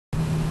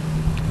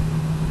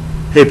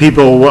Hey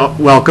people,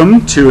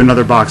 welcome to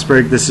another box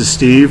break. This is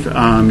Steve.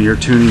 You're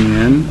tuning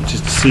in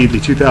just to see the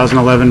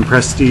 2011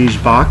 Prestige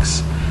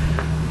box.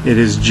 It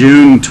is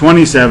June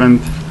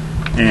 27th,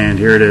 and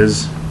here it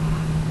is.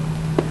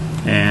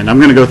 And I'm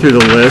going to go through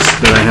the list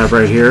that I have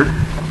right here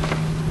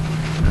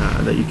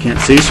that you can't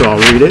see, so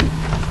I'll read it.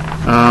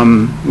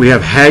 We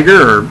have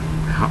Hager,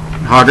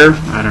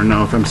 I don't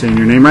know if I'm saying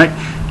your name right.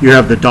 You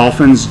have the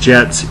Dolphins,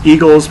 Jets,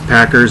 Eagles,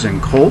 Packers,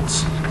 and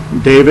Colts.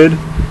 David,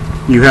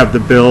 you have the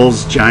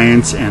Bills,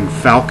 Giants, and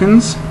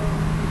Falcons.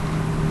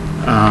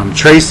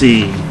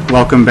 Tracy,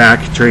 welcome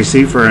back,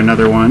 Tracy, for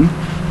another one.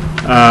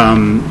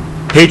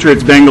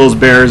 Patriots, Bengals,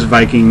 Bears,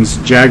 Vikings,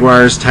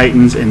 Jaguars,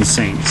 Titans, and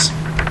Saints.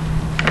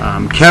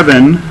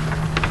 Kevin,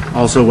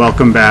 also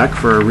welcome back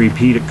for a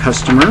repeat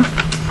customer.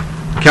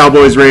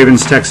 Cowboys,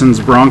 Ravens, Texans,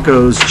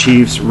 Broncos,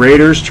 Chiefs,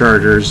 Raiders,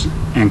 Chargers,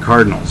 and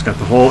Cardinals. Got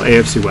the whole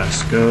AFC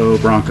West. Go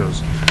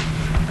Broncos.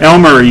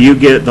 Elmer, you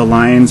get the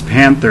Lions,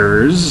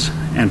 Panthers,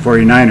 and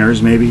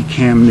 49ers, maybe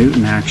Cam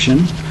Newton action.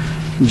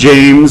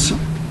 James,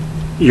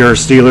 you're a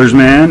Steelers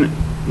man.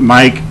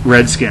 Mike,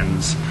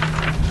 Redskins.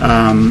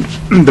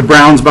 The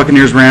Browns,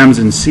 Buccaneers, Rams,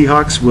 and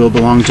Seahawks will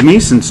belong to me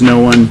since no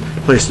one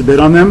placed a bid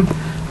on them.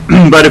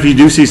 But if you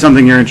do see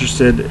something you're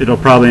interested, it'll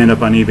probably end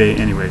up on eBay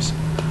anyways.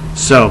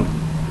 So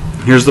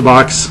here's the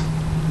box.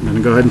 I'm going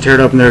to go ahead and tear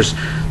it open. There's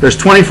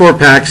 24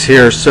 packs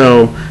here,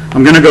 so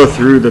I'm going to go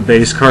through the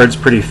base cards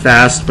pretty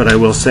fast, but I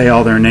will say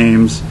all their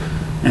names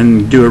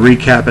and do a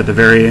recap at the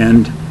very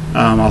end.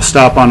 I'll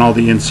stop on all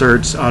the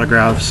inserts,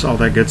 autographs, all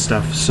that good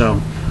stuff. So,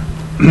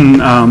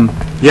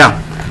 yeah.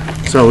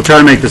 So we'll try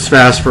to make this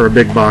fast for a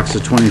big box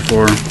of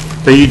 24.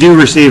 But you do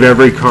receive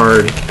every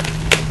card,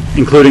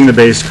 including the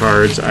base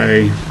cards.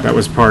 That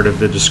was part of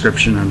the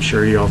description. I'm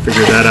sure you all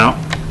figured that out.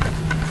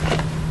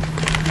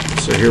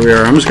 So here we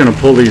are. I'm just going to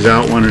pull these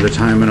out one at a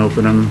time and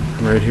open them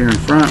right here in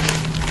front.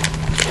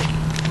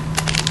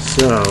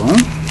 So,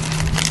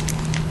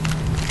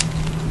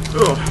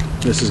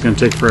 this is going to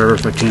take forever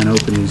if I can't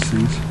open these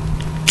things.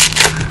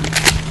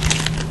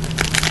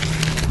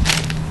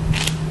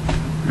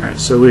 Alright,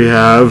 so we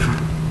have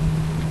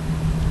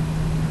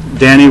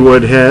Danny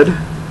Woodhead,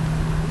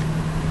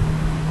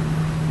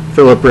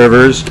 Phillip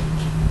Rivers,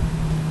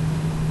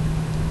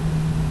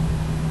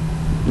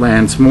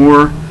 Lance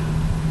Moore,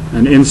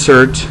 an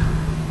insert.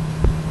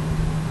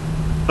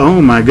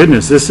 Oh my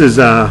goodness, this is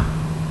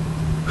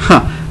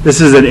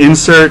this is an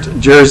insert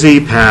jersey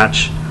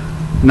patch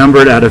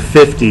numbered out of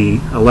 50,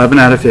 11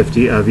 out of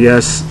 50 of,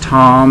 yes,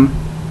 Tom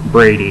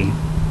Brady.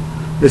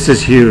 This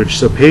is huge.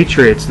 So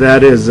Patriots,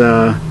 that is,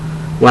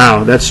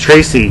 wow, that's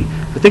Tracy.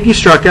 I think you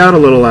struck out a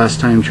little last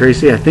time,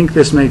 Tracy. I think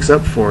this makes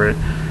up for it.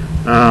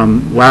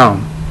 Wow.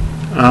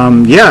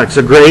 Yeah, it's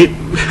a great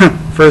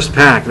first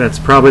pack. That's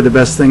probably the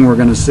best thing we're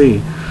going to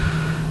see.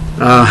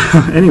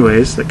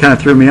 Anyways, that kind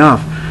of threw me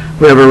off.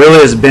 We have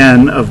Aurelius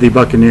Ben of the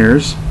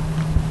Buccaneers.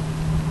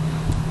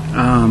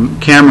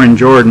 Cameron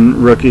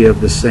Jordan, rookie of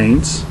the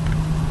Saints.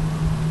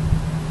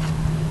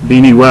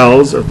 Beanie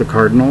Wells of the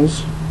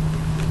Cardinals.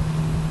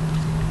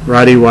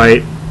 Roddy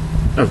White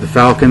of the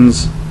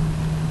Falcons.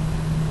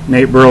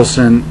 Nate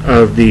Burleson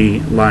of the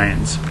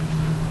Lions.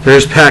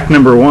 There's pack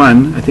number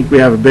one. I think we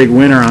have a big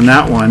winner on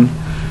that one,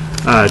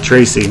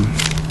 Tracy.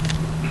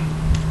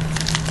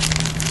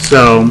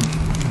 So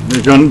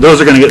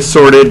those are going to get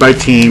sorted by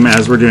team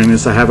as we're doing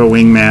this. I have a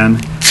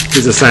wingman.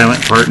 He's a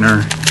silent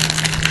partner.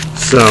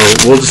 So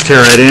we'll just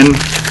tear right in.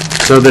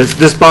 So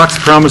this box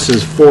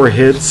promises 4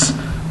 hits,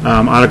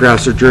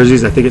 autographs or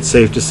jerseys. I think it's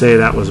safe to say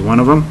that was one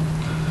of them.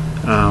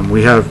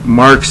 We have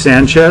Mark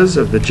Sanchez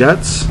of the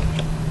Jets.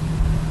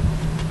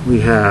 We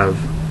have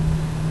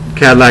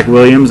Cadillac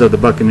Williams of the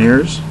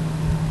Buccaneers.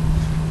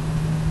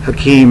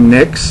 Hakeem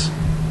Nicks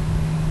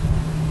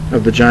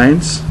of the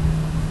Giants.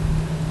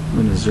 I'm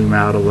going to zoom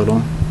out a little.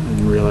 I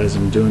didn't realize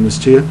I'm doing this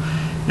to you.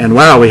 And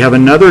wow, we have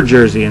another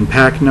jersey in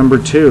pack number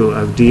 2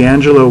 of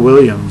D'Angelo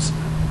Williams,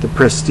 the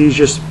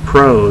prestigious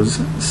Pros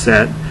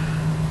set,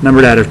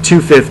 numbered out of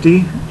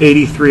 250,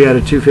 83 out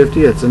of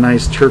 250. It's a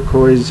nice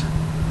turquoise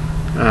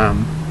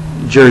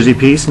jersey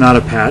piece, not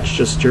a patch,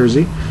 just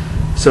jersey.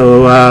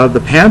 So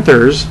the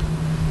Panthers,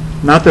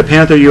 not the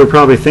Panther you were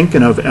probably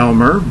thinking of,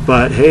 Elmer,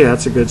 but hey,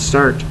 that's a good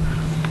start.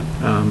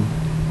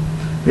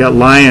 We got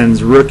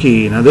Lions,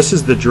 rookie. Now this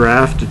is the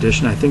draft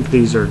edition. I think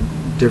these are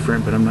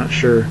different, but I'm not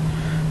sure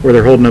where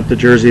they're holding up the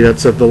jersey.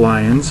 That's of the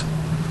Lions.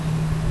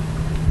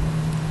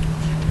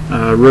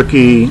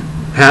 Rookie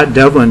Pat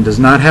Devlin does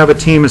not have a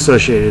team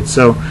associated.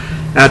 So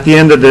at the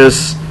end of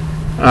this,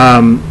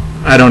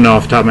 I don't know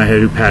off the top of my head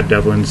who Pat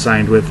Devlin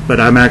signed with, but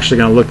I'm actually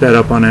going to look that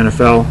up on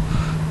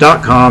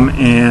NFL.com,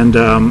 and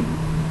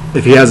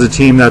if he has a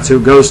team, that's who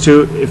it goes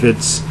to. If it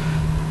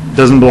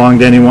doesn't belong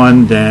to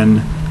anyone, then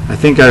I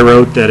think I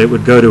wrote that it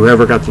would go to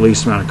whoever got the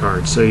least amount of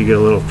cards, so you get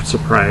a little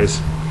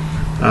surprise.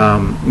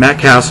 Matt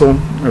Castle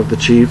of the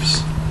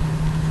Chiefs,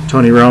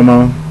 Tony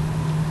Romo,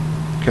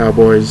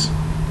 Cowboys,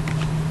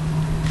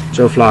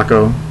 Joe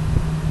Flacco,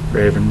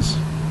 Ravens.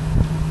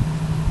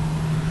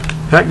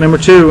 Pack number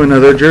 2,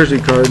 another jersey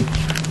card.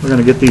 We're going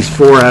to get these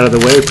 4 out of the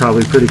way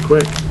probably pretty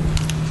quick.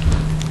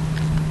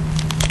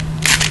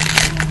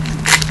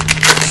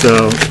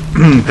 So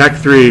pack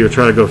 3, we'll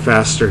try to go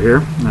faster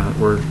here. Now that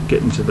we're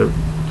getting to the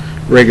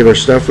regular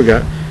stuff. We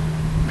got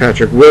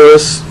Patrick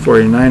Willis,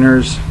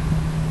 49ers.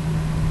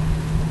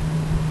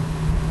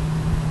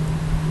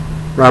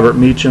 Robert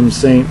Meacham,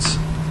 Saints.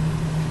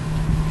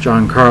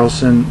 John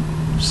Carlson,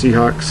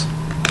 Seahawks.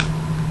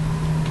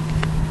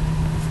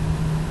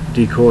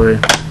 Decoy.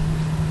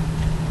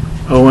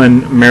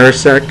 Owen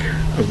Marisek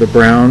of the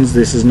Browns.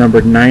 This is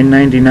numbered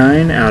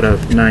 999 out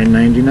of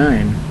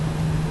 999.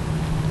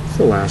 It's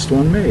the last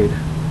one made,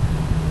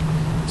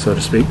 so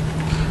to speak.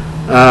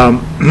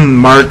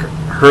 Mark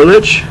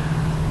Herzlich.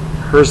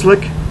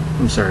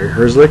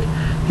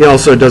 He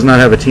also does not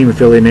have a team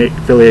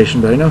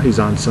affiliation, but I know he's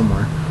on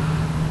somewhere.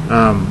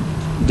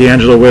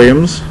 D'Angelo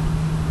Williams,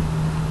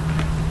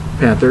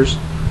 Panthers.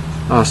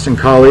 Austin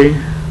Collie,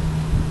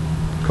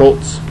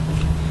 Colts.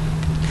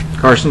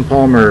 Carson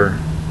Palmer,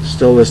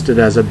 still listed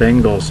as a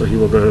Bengal, so he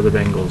will go to the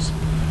Bengals.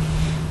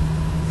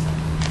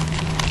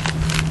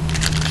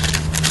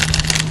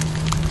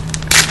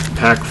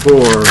 Pack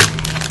 4.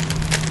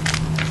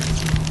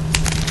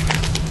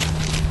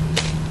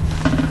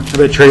 I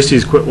bet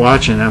Tracy's quit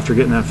watching after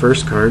getting that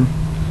first card.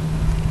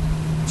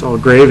 It's all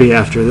gravy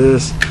after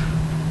this.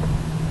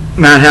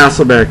 Matt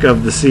Hasselbeck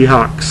of the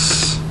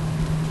Seahawks.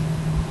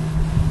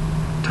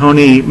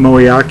 Tony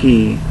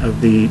Moeaki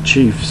of the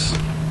Chiefs.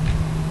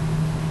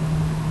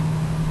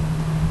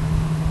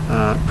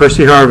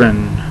 Percy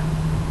Harvin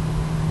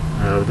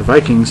of the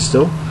Vikings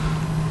still.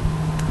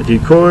 A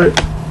decoy.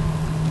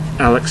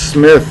 Alex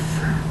Smith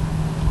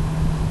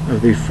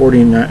of the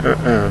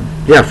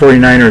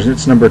 49ers.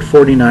 It's numbered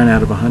 49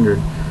 out of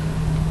 100.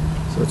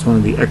 So it's one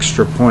of the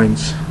extra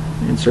points.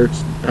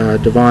 Inserts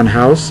Devon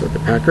House of the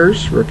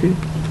Packers, rookie.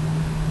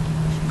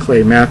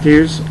 Clay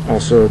Matthews,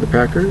 also of the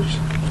Packers.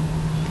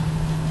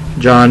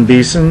 John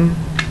Beeson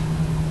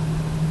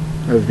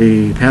of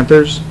the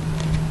Panthers.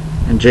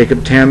 And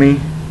Jacob Tammy,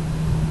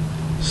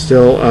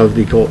 still of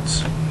the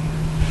Colts.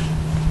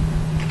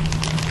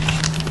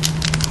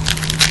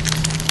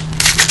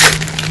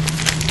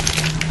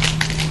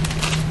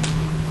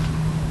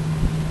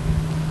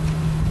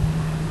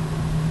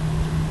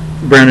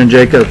 Brandon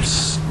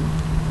Jacobs,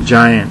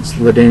 Giants.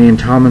 LaDainian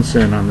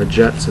Tomlinson on the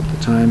Jets at the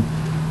time.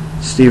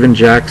 Steven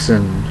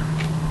Jackson,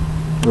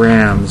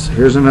 Rams.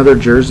 Here's another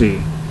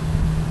jersey.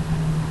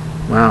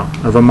 Wow,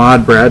 of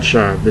Ahmad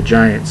Bradshaw of the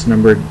Giants,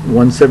 numbered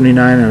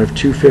 179 out of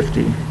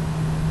 250.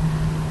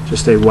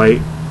 Just a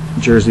white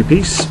jersey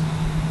piece.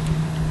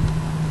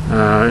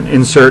 An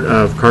insert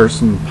of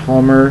Carson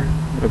Palmer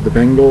of the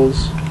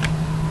Bengals.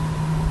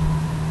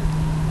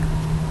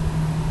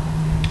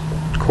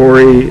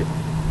 Corey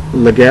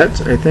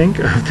Leggett, I think,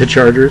 of the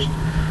Chargers,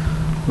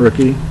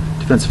 rookie,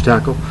 defensive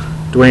tackle.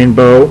 Dwayne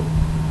Bowe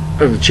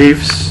of the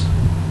Chiefs.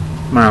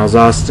 Miles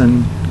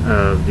Austin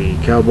of the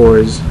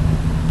Cowboys.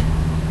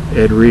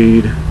 Ed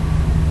Reed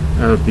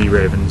of the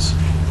Ravens.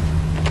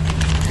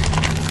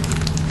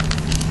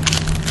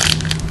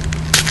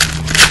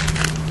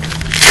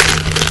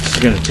 This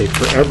is going to take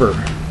forever.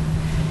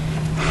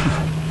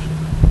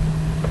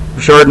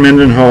 Rashard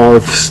Mendenhall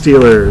of the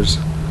Steelers.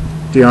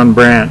 Deion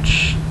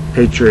Branch,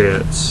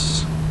 Patriots.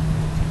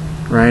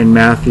 Ryan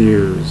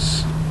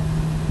Matthews,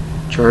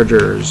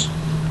 Chargers.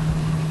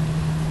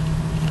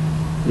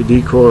 The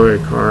decoy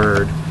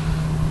card.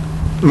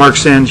 Mark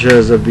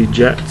Sanchez of the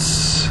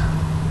Jets.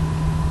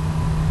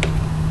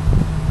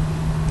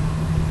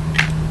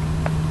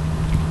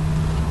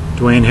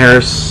 Dwayne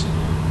Harris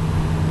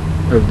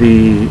of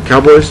the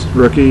Cowboys,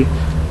 rookie.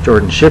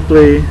 Jordan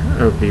Shipley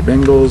of the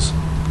Bengals.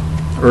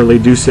 Early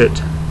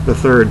Doucette the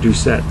third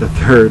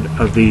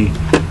of the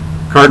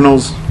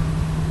Cardinals.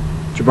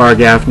 Jabbar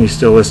Gaffney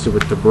still listed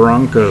with the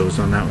Broncos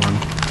on that one.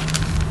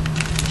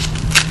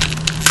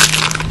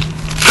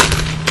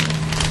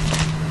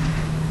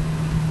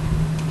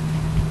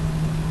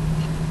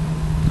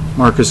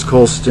 Marcus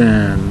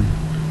Colston,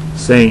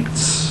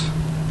 Saints.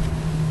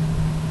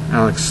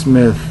 Alex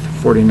Smith,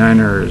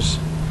 49ers,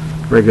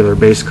 regular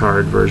base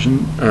card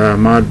version.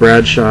 Ahmad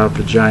Bradshaw of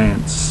the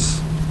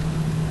Giants.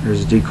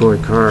 There's a decoy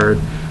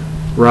card.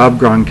 Rob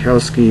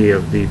Gronkowski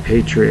of the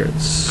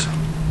Patriots.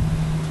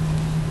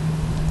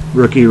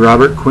 Rookie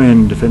Robert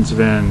Quinn, defensive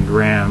end,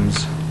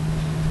 Rams.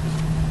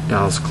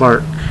 Dallas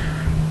Clark,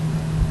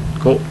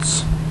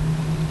 Colts.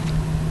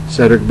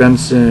 Cedric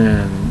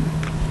Benson,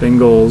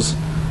 Bengals.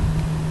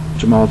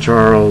 Jamal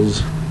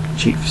Charles,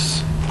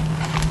 Chiefs.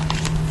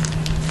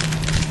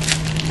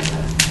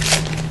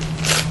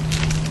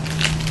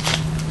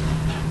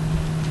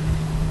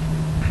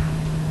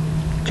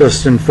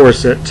 Justin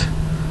Forsett,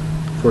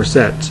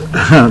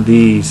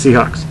 the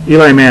Seahawks.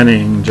 Eli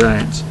Manning,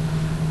 Giants.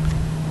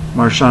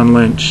 Marshawn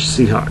Lynch,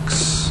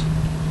 Seahawks.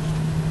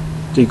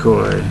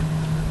 Decoy.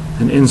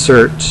 An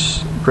insert,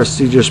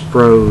 Prestigious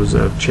Pros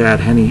of Chad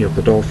Henne of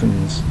the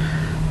Dolphins.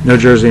 No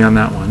jersey on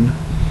that one.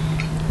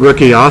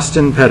 Rookie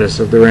Austin Pettis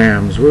of the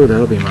Rams. Woo,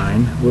 that'll be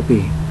mine.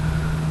 Whoopee.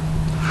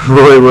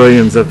 Roy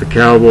Williams of the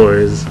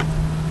Cowboys.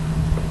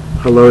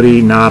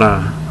 Haloti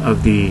Ngata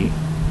of the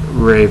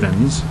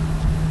Ravens.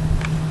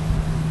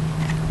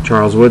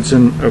 Charles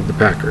Woodson of the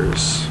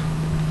Packers.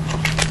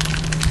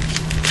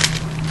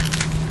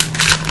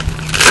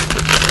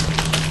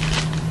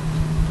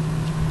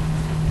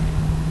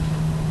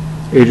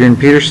 Adrian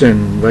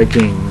Peterson,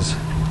 Vikings.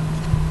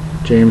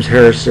 James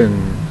Harrison,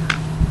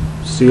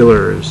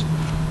 Steelers.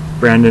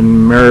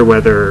 Brandon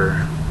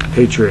Merriweather,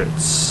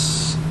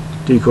 Patriots.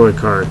 Decoy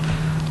card.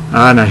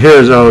 Now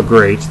here's, oh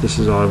great, this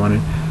is all I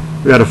wanted.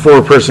 We got a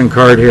 4-person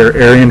card here.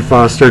 Arian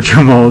Foster,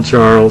 Jamal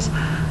Charles,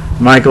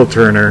 Michael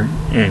Turner,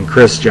 and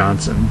Chris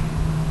Johnson.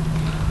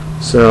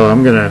 So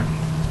I'm going to,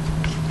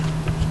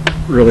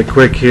 really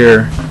quick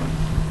here,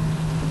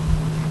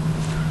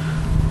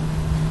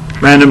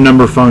 random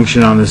number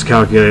function on this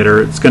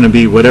calculator. It's going to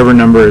be whatever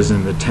number is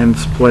in the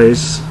 10th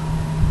place.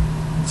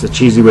 It's a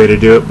cheesy way to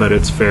do it, but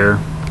it's fair.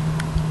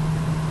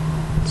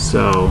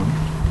 So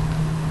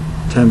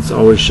 10th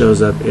always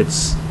shows up.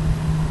 It's,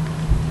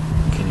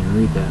 can you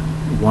read that?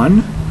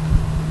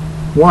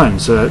 1.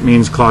 So that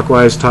means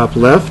clockwise top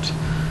left.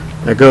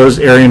 That goes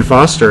Arian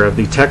Foster of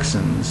the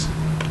Texans.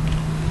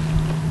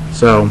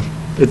 So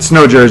it's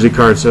no jersey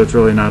card, so it's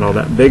really not all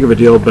that big of a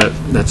deal, but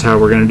that's how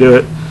we're going to do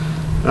it.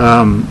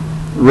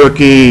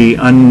 Rookie,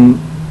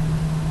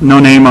 no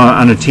name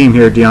on a team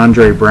here,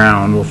 DeAndre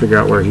Brown. We'll figure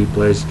out where he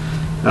plays.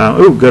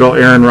 Good old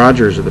Aaron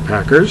Rodgers of the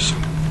Packers.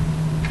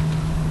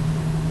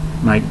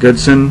 Mike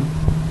Goodson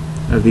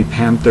of the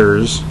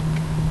Panthers.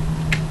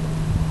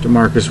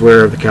 DeMarcus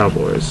Ware of the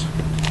Cowboys.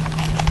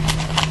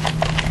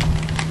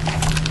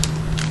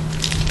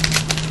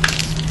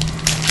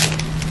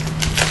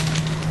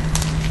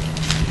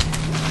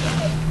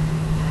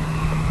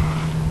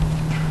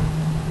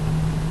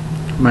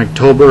 Mike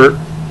Tolbert,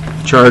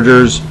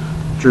 Chargers.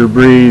 Drew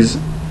Brees,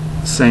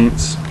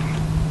 Saints.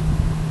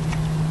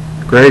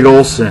 Greg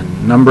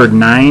Olsen, numbered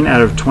 9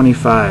 out of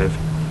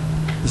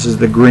 25. This is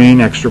the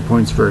green extra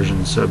points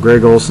version. So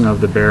Greg Olsen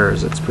of the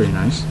Bears, that's pretty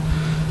nice.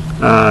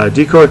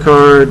 Decoy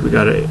card, we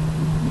got a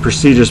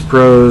Prestigious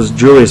Pros,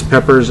 Julius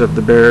Peppers of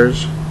the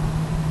Bears.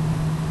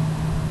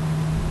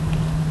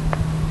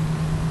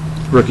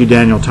 Rookie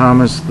Daniel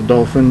Thomas, the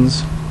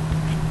Dolphins.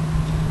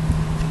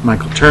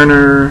 Michael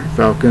Turner,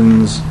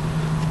 Falcons.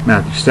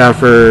 Matthew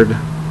Stafford,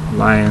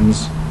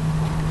 Lions.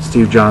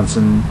 Steve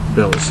Johnson,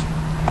 Bills.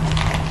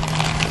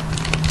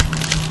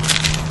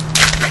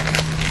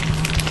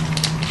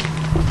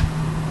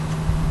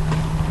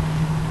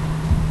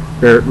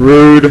 Barrett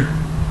Ruud,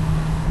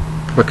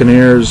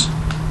 Buccaneers.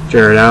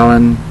 Jared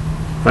Allen,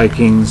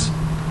 Vikings.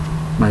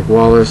 Mike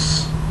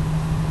Wallace,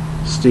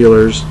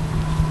 Steelers.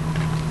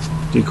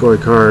 Decoy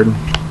card.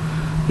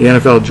 The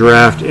NFL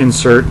Draft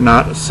insert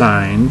not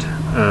signed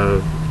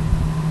of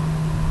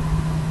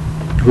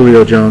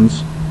Julio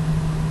Jones.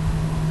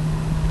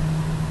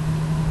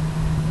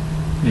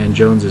 And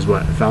Jones is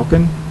what?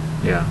 Falcon?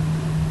 Yeah.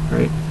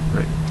 Right.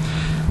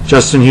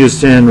 Justin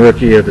Houston,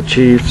 rookie of the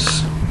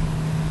Chiefs.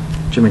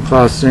 Jimmy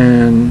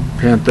Clausen,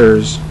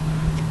 Panthers.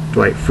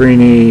 Dwight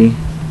Freeney,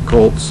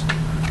 Colts.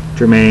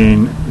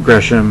 Jermaine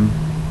Gresham,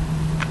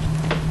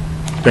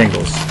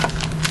 Bengals.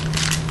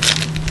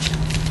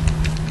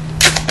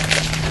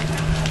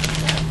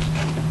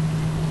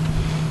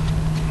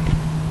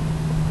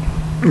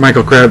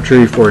 Michael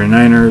Crabtree,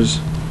 49ers.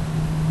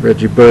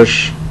 Reggie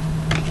Bush,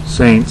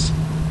 Saints.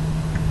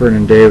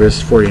 Vernon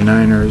Davis,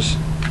 49ers.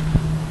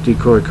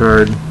 Decoy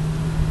card.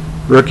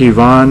 Rookie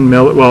Von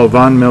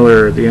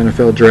Miller, the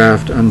NFL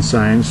Draft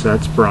unsigned, so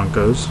that's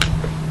Broncos.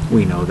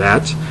 We know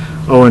that.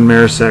 Owen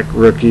Marisek,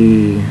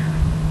 rookie,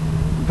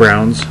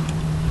 Browns.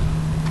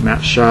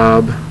 Matt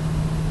Schaub,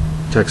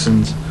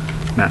 Texans.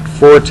 Matt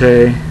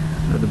Forte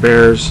of the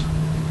Bears.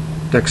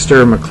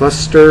 Dexter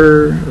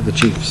McCluster of the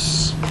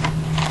Chiefs.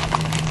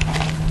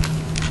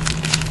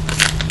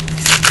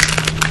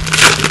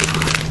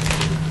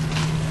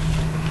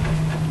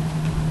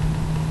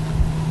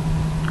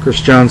 Chris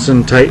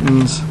Johnson,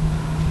 Titans.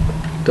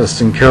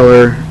 Dustin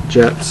Keller,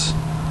 Jets.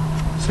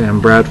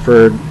 Sam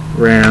Bradford,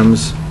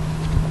 Rams.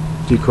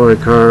 Decoy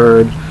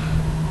card.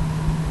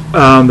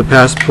 The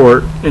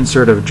passport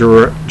insert of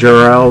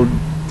Gerald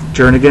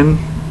Jernigan.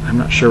 I'm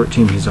not sure what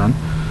team he's on.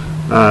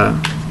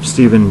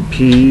 Stephen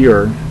P.,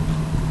 or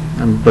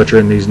I'm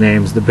butchering these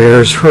names, the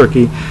Bears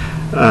rookie.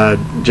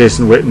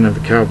 Jason Witten of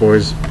the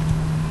Cowboys.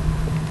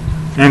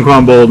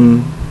 Anquan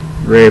Bolden,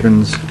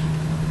 Ravens.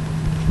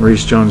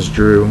 Maurice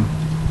Jones-Drew,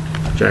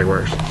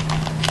 Jaguars.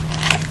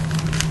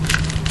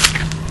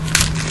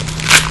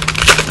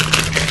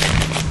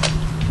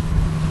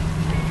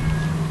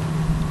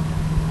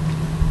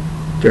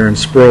 Darren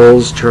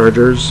Sproles,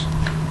 Chargers.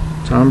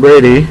 Tom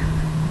Brady,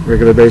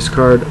 regular base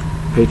card,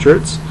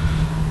 Patriots.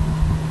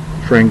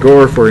 Frank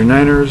Gore,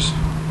 49ers.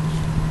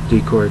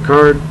 Decoy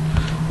card.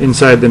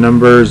 Inside the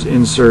numbers,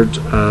 insert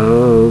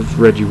of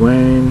Reggie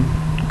Wayne,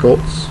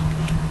 Colts.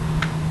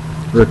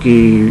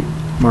 Rookie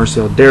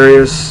Marcel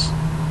Darius,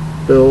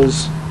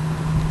 Bills.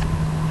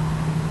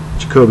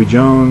 Jacoby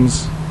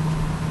Jones,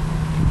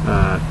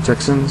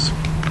 Texans.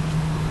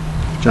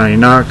 Johnny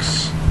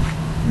Knox,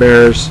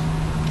 Bears.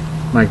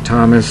 Mike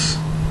Thomas,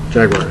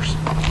 Jaguars.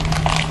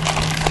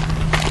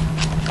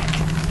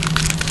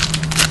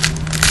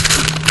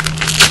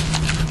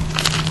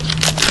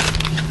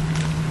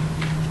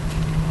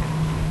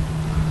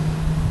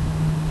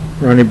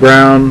 Ronnie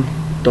Brown,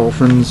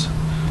 Dolphins.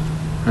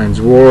 Hines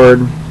Ward,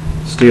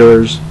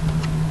 Steelers.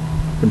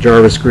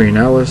 Jarvis Green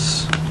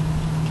Ellis,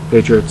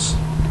 Patriots.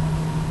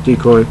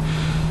 Decoy.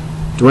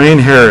 Dwayne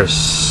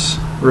Harris,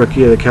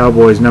 rookie of the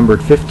Cowboys,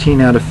 numbered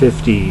 15 out of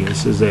 50.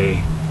 This is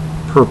a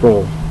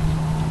purple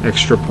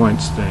extra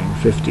points thing,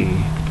 50.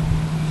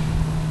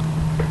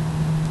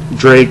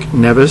 Drake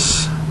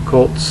Nevis,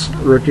 Colts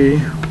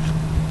rookie.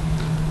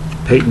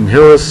 Peyton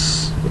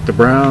Hillis with the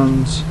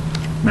Browns.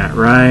 Matt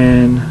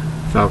Ryan,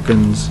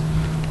 Falcons.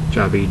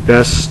 Javid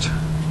Best,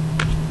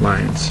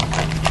 Lions.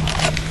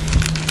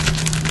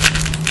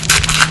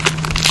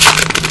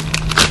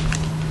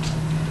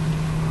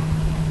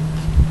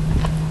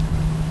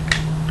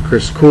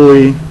 Chris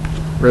Cooley,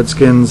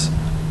 Redskins.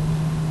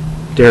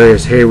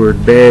 Darius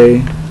Hayward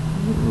Bay,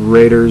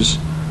 Raiders.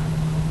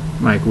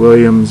 Mike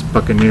Williams,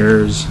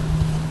 Buccaneers.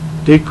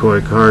 Decoy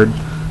card.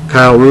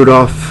 Kyle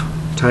Rudolph,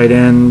 tight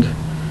end.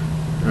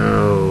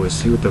 Oh,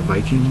 is he with the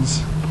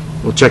Vikings?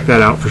 We'll check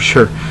that out for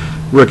sure.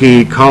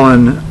 Rookie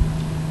Colin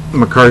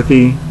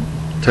McCarthy,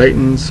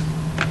 Titans.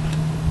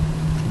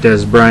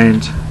 Des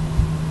Bryant,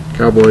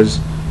 Cowboys.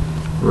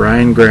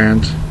 Ryan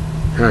Grant,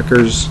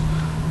 Packers.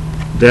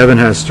 Devin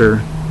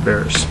Hester,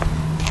 Bears.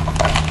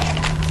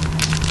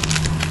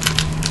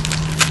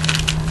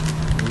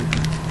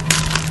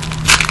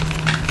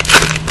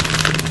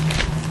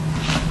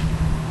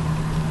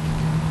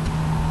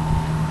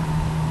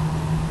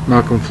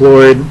 Malcolm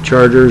Floyd,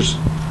 Chargers.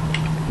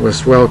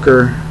 Wes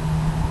Welker,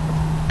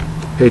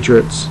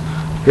 Patriots.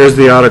 Here's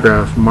the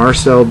autograph,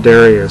 Marcel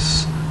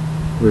Darius,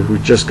 who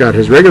just got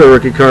his regular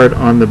rookie card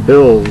on the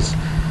Bills.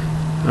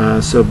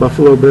 So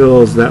Buffalo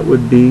Bills, that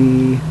would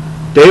be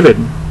David.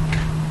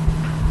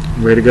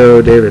 Way to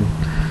go, David.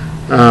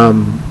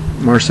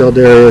 Marcel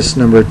Darius,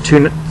 number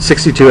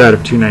 62 out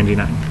of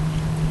 299.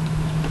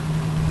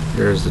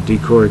 There's the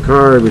decoy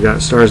card. We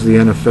got Stars of the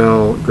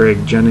NFL,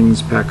 Greg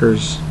Jennings,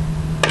 Packers.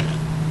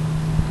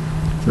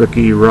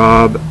 Rookie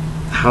Rob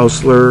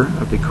Hausler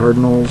of the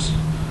Cardinals.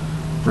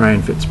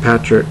 Ryan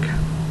Fitzpatrick,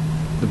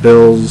 the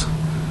Bills.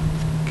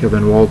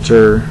 Kevin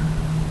Walter,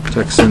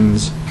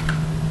 Texans.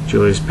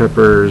 Julius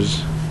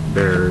Peppers,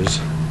 Bears.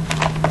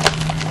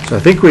 So I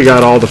think we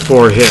got all the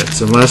 4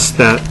 hits, unless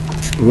that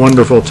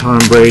wonderful Tom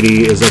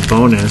Brady is a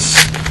bonus.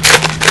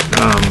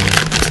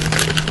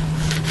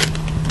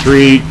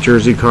 3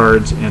 jersey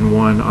cards and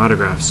 1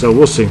 autograph. So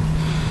we'll see.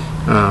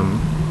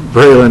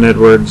 Braylon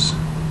Edwards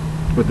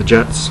with the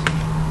Jets.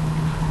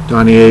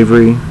 Donnie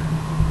Avery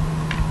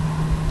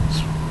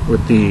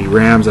with the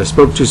Rams. I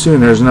spoke too soon.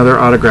 There's another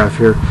autograph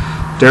here.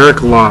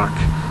 Derek Locke,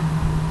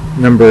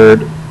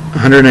 numbered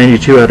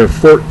 192 out of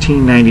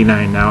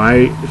 1499. Now,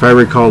 if I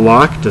recall,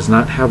 Locke does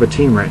not have a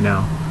team right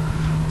now,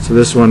 so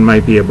this one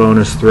might be a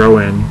bonus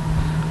throw-in.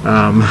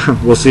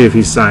 We'll see if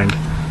he's signed.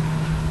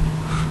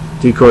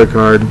 Decoy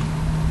card.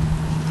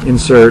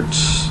 Insert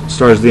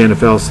Stars of the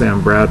NFL,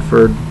 Sam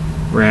Bradford,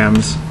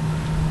 Rams.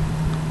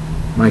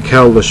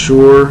 Michael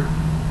LaSure,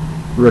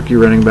 rookie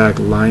running back,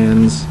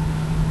 Lions.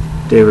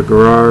 David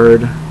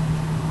Garrard,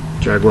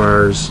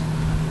 Jaguars.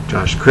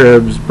 Josh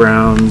Cribbs,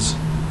 Browns.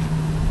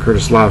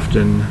 Curtis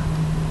Lofton,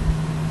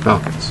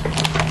 Falcons.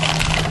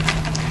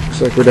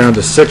 Looks like we're down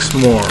to 6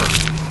 more,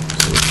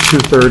 so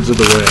 2/3 of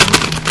the way.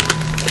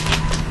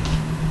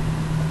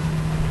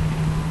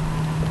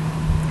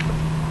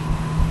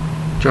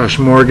 Josh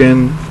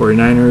Morgan,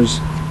 49ers.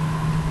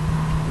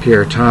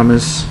 Pierre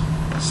Thomas,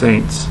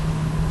 Saints.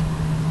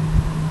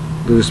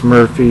 Louis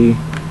Murphy,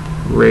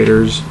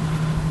 Raiders.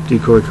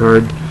 Decoy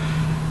card.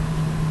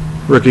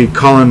 Rookie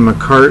Colin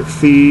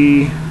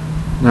McCarthy,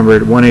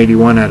 numbered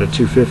 181 out of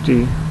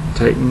 250,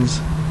 Titans.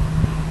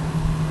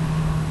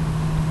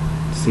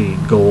 It's the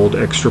gold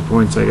extra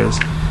points, I guess.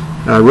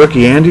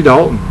 Rookie Andy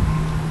Dalton,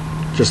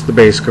 just the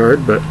base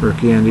card, but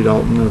rookie Andy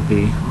Dalton of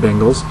the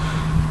Bengals.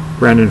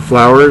 Brandon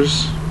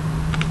Flowers,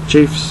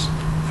 Chiefs.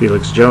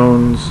 Felix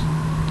Jones,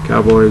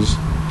 Cowboys.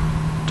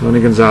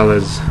 Tony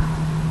Gonzalez,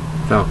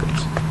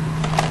 Falcons.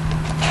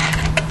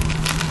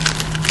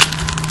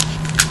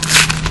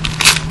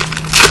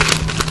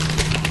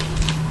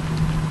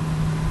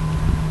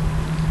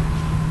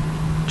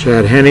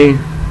 Chad Henne,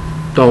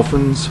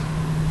 Dolphins.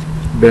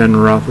 Ben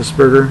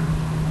Roethlisberger,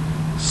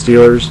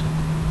 Steelers.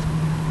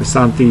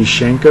 Asante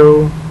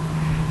Shenko,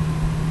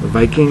 the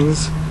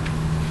Vikings.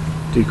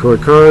 Decoy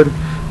card.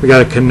 We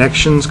got a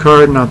connections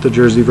card, not the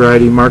jersey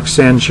variety. Mark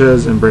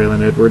Sanchez and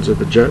Braylon Edwards of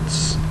the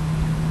Jets.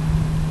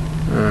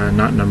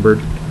 Not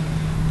numbered.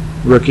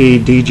 Rookie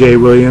DJ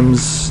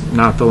Williams,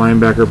 not the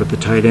linebacker but the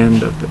tight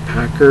end of the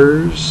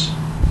Packers.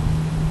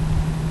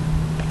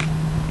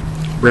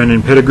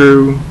 Brandon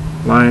Pettigrew,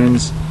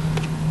 Lions.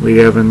 Lee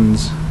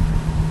Evans,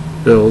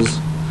 Bills.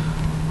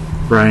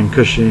 Brian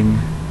Cushing,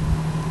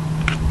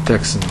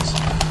 Texans.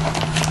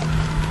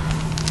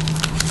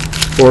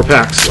 4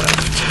 packs left.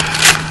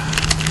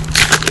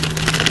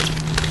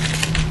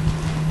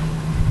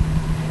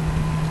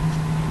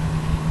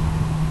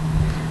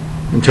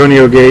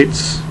 Antonio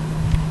Gates,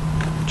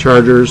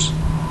 Chargers.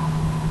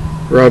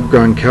 Rob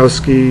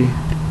Gronkowski,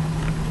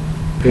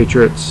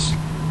 Patriots.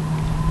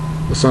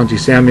 Asante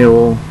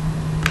Samuel,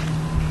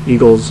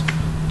 Eagles,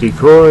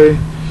 decoy.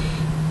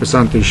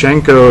 Asante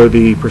Shenko,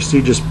 the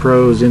Prestigious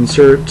Pros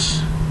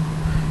insert.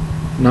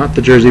 Not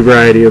the jersey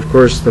variety, of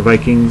course, the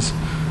Vikings.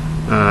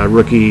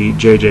 Rookie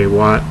J.J.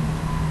 Watt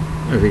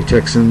of the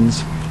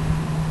Texans.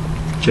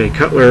 Jay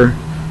Cutler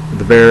of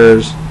the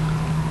Bears.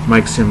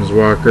 Mike Sims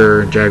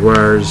Walker,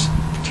 Jaguars.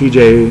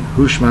 T.J.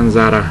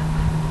 Houshmandzadeh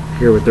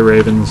here with the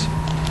Ravens.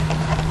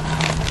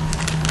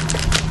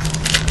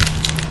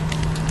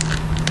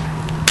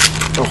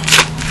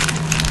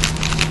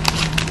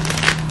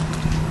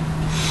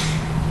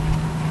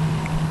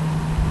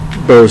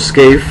 Bo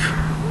Scaife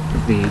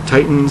of the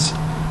Titans.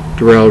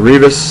 Darrelle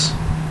Revis,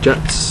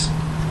 Jets.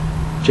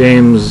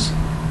 James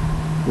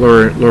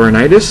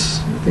Laurinaitis,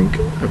 I think,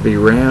 of the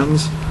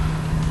Rams.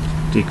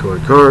 Decoy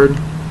card.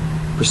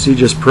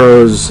 Prestigious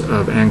Pros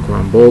of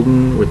Anquan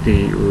Bolden with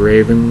the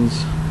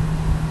Ravens.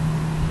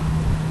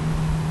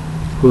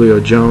 Julio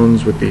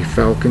Jones with the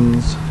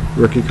Falcons.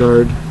 Rookie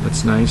card,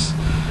 that's nice.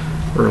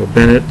 Earl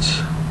Bennett,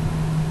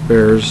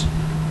 Bears.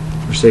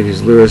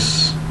 Mercedes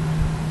Lewis,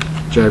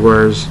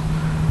 Jaguars.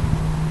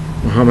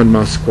 Muhammad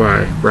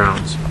Masquai,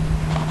 Browns.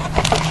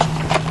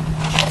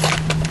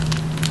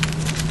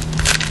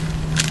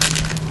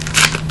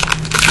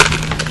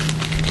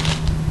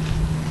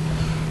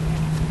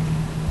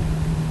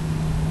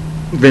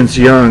 Vince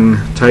Young,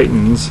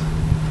 Titans.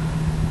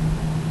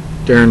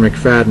 Darren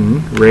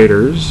McFadden,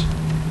 Raiders.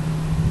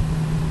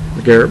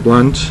 Garrett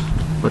Blunt,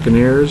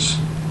 Buccaneers.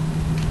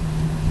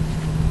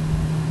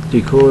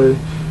 Decoy.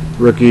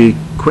 Rookie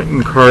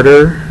Quentin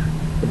Carter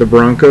of the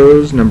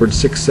Broncos, numbered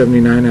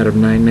 679 out of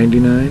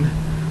 999.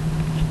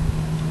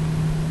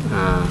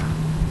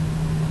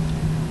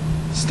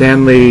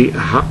 Stanley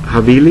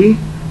Havili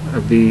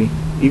of the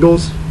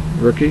Eagles,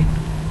 rookie.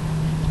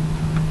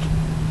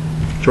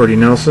 Jordy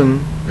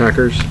Nelson,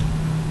 Packers.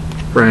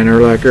 Brian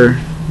Urlacher,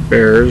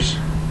 Bears.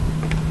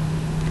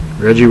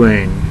 Reggie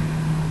Wayne,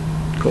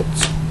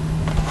 Colts.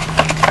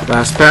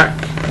 Last pack.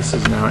 This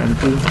is now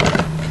empty.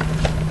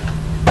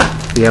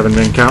 If you haven't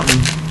been counting.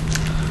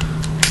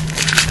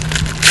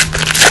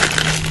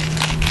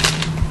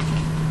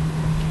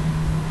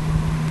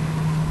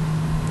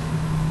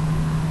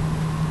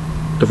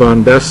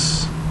 Devon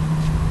Bess,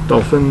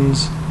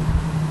 Dolphins.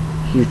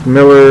 Heath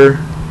Miller,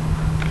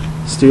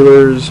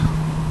 Steelers.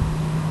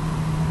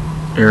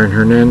 Aaron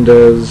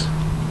Hernandez,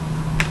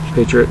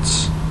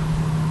 Patriots.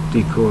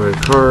 Decoy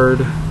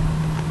card.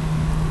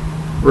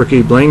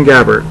 Rookie Blaine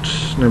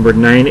Gabbert, numbered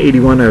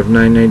 981 out of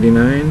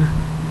 999.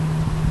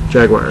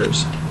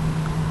 Jaguars.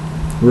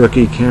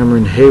 Rookie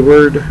Cameron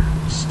Hayward,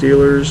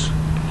 Steelers.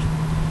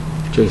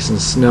 Jason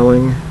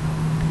Snelling,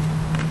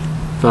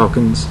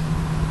 Falcons.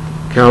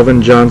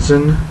 Calvin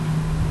Johnson,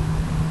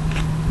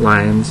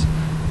 Lions.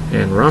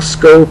 And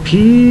Roscoe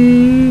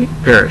P.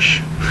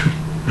 Parrish.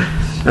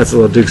 That's a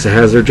little Dukes of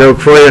Hazzard joke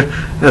for you.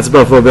 That's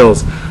Buffalo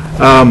Bills.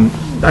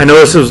 I know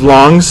this was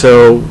long,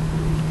 so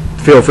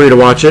feel free to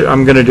watch it.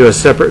 I'm going to do a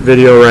separate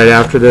video right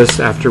after this,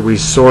 after we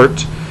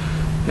sort,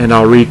 and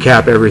I'll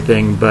recap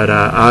everything, but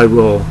I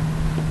will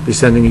be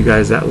sending you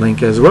guys that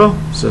link as well,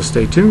 so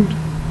stay tuned.